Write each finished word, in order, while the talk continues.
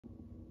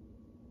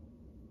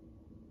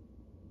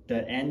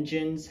The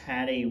engines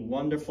had a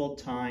wonderful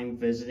time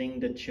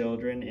visiting the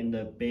children in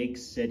the big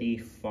city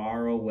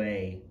far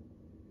away.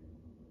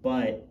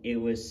 But it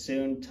was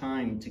soon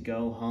time to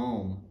go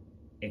home,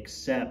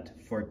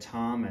 except for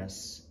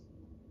Thomas,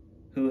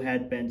 who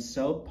had been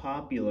so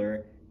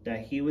popular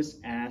that he was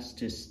asked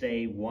to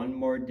stay one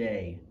more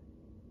day,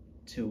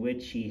 to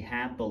which he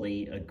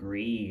happily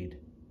agreed.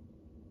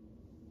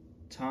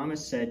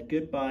 Thomas said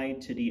goodbye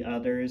to the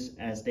others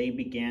as they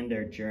began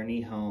their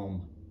journey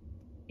home.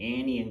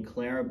 Annie and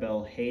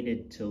Clarabelle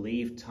hated to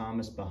leave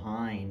Thomas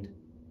behind.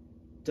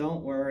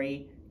 "Don't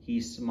worry," he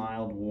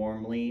smiled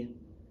warmly.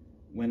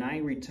 "When I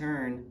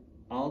return,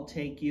 I'll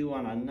take you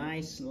on a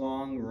nice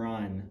long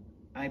run.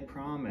 I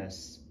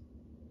promise."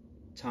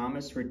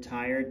 Thomas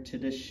retired to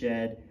the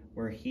shed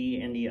where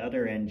he and the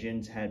other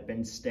engines had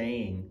been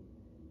staying.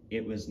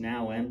 It was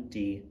now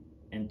empty,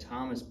 and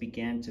Thomas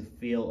began to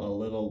feel a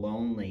little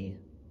lonely.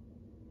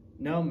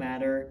 "No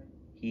matter,"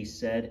 he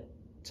said.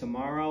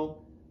 "Tomorrow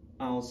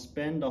I'll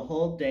spend the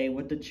whole day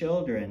with the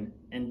children,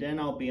 and then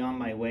I'll be on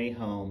my way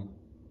home."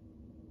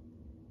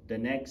 The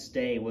next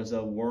day was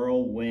a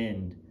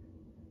whirlwind,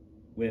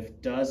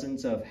 with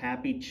dozens of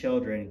happy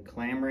children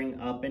clambering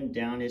up and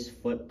down his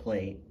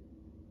footplate.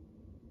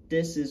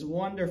 "This is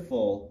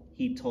wonderful,"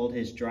 he told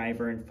his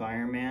driver and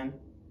fireman.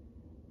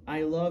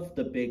 "I love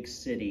the big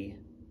city.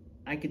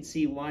 I could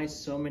see why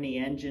so many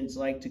engines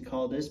like to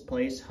call this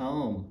place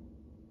home.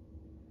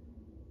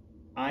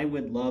 I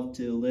would love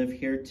to live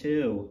here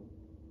too."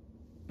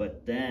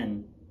 But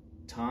then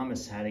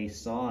Thomas had a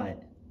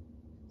thought.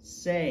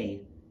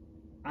 "Say,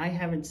 I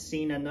haven't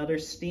seen another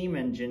steam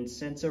engine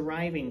since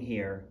arriving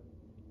here.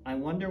 I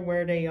wonder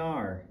where they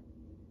are."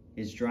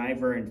 His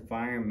driver and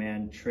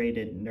fireman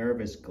traded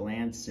nervous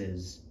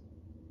glances.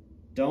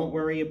 "Don't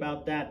worry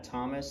about that,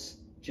 Thomas.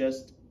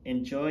 Just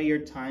enjoy your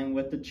time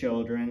with the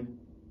children."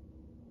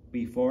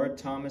 Before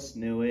Thomas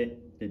knew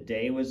it, the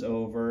day was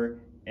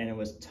over and it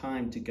was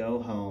time to go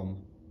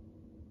home.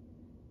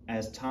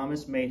 As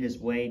Thomas made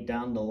his way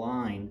down the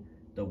line,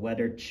 the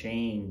weather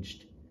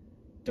changed.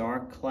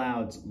 Dark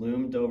clouds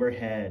loomed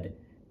overhead,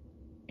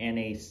 and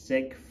a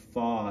thick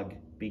fog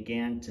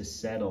began to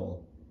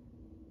settle.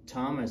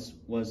 Thomas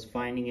was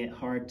finding it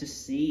hard to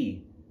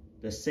see.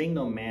 The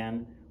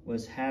signalman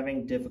was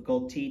having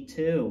difficulty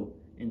too,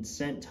 and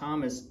sent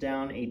Thomas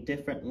down a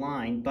different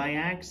line by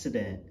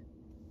accident.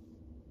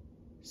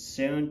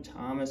 Soon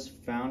Thomas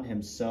found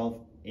himself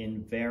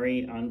in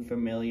very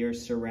unfamiliar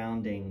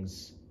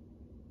surroundings.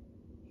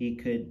 He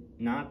could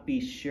not be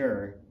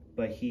sure,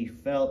 but he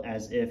felt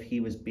as if he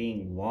was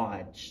being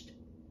watched.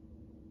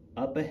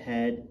 Up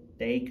ahead,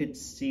 they could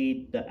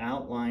see the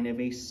outline of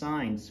a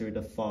sign through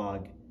the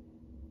fog.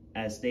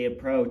 As they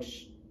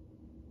approached,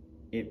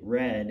 it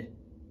read,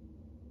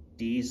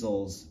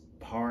 "Diesels,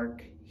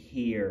 park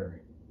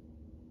here."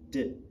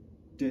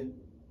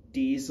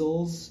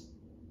 Diesels?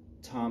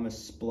 Thomas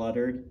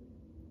spluttered.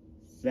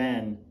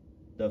 Then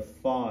the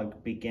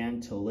fog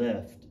began to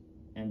lift,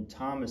 and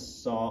Thomas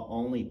saw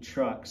only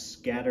trucks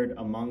scattered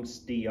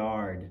amongst the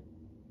yard.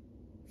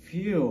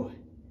 "Phew,"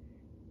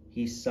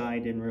 he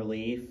sighed in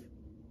relief.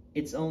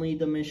 "It's only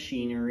the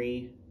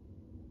machinery."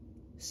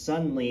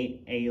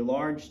 Suddenly, a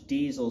large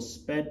diesel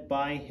sped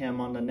by him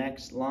on the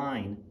next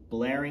line,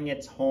 blaring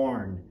its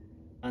horn.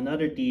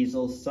 Another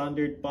diesel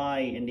thundered by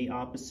in the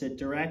opposite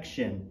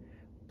direction,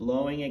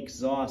 blowing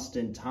exhaust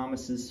in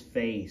Thomas's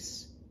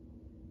face.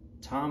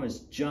 Thomas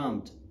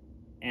jumped,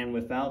 and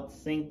without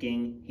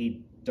thinking,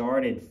 he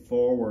darted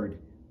forward,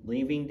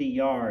 leaving the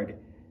yard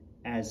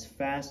as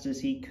fast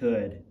as he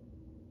could.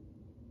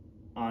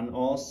 On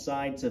all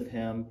sides of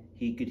him,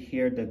 he could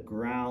hear the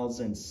growls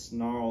and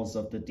snarls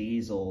of the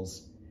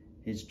diesels.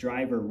 His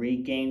driver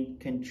regained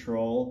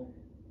control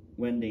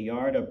when the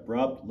yard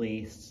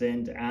abruptly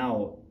thinned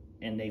out,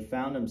 and they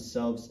found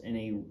themselves in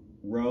a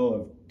row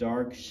of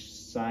dark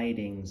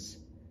sidings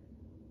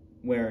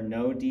where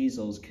no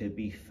diesels could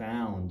be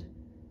found.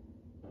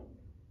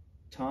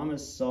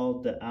 Thomas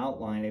saw the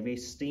outline of a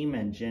steam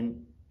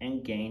engine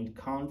and gained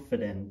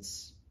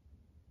confidence.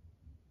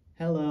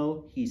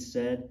 "Hello," he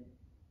said.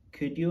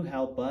 "Could you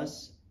help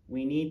us?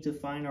 We need to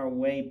find our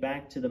way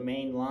back to the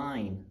main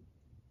line."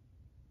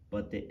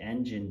 But the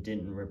engine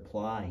didn't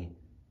reply.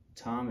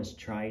 Thomas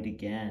tried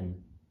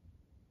again.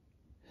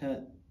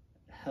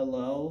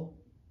 Hello?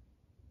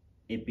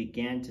 It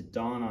began to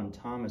dawn on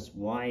Thomas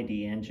why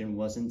the engine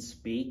wasn't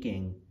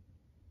speaking.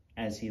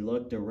 As he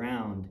looked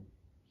around,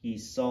 he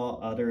saw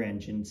other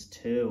engines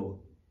too,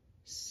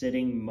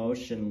 sitting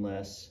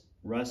motionless,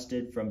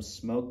 rusted from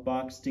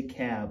smokebox to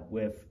cab,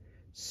 with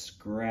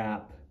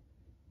 "scrap"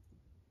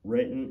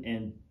 written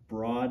in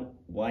broad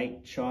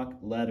white chalk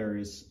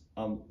letters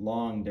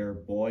along their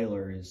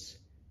boilers,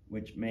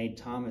 which made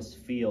Thomas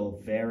feel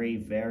very,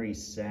 very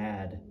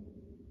sad.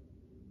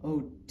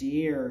 "Oh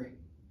dear,"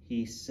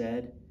 he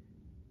said.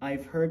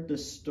 "I've heard the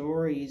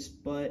stories,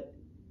 but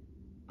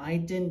I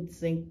didn't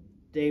think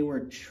they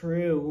were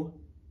true."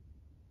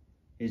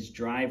 His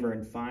driver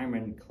and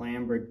fireman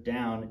clambered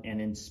down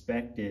and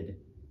inspected.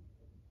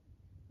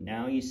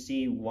 Now you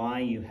see why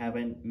you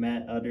haven't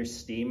met other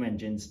steam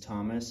engines,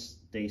 Thomas,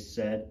 they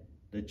said.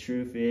 The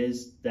truth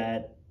is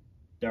that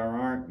there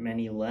aren't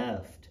many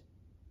left.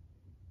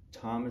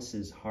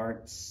 Thomas's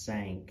heart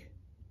sank.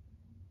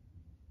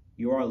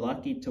 You are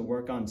lucky to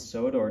work on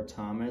Sodor,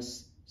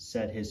 Thomas,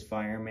 said his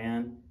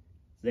fireman.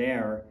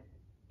 There,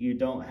 you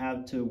don't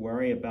have to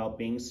worry about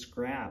being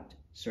scrapped.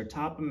 Sir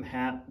Topham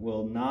Hatt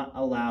will not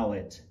allow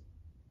it.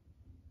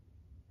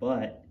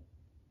 But,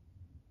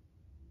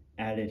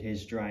 added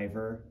his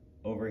driver,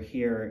 over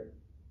here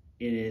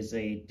it is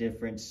a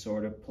different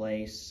sort of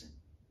place.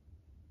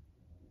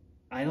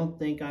 I don't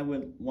think I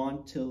would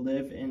want to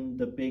live in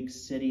the big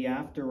city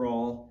after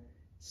all,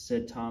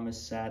 said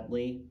Thomas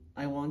sadly.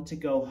 I want to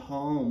go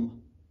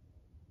home.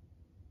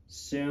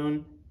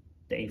 Soon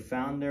they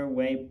found their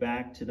way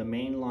back to the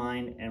main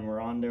line and were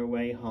on their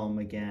way home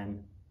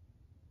again.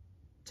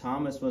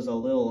 Thomas was a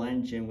little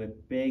engine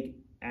with big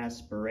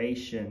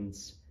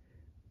aspirations,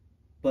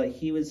 but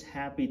he was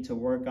happy to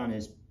work on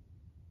his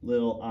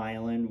little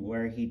island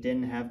where he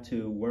didn't have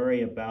to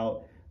worry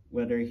about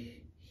whether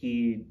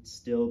he'd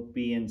still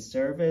be in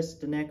service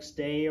the next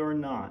day or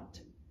not.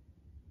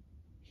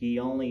 He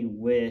only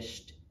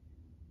wished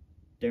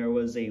there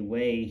was a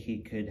way he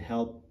could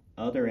help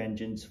other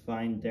engines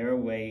find their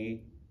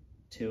way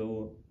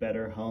to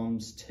better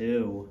homes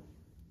too.